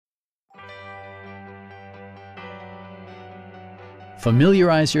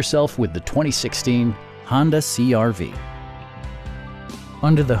Familiarize yourself with the 2016 Honda CR-V.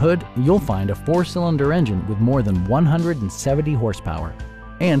 Under the hood, you'll find a 4-cylinder engine with more than 170 horsepower.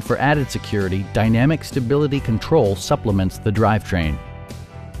 And for added security, dynamic stability control supplements the drivetrain.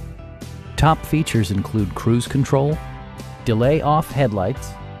 Top features include cruise control, delay-off headlights,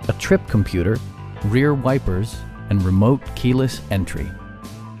 a trip computer, rear wipers, and remote keyless entry.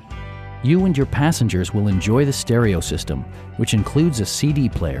 You and your passengers will enjoy the stereo system, which includes a CD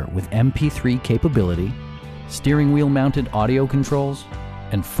player with MP3 capability, steering wheel mounted audio controls,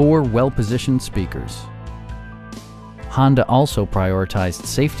 and 4 well-positioned speakers. Honda also prioritized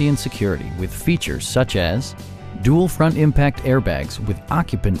safety and security with features such as dual front impact airbags with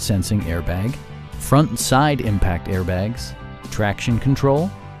occupant sensing airbag, front and side impact airbags, traction control,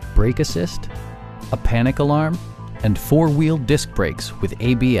 brake assist, a panic alarm, and 4-wheel disc brakes with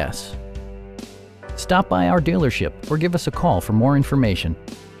ABS. Stop by our dealership or give us a call for more information.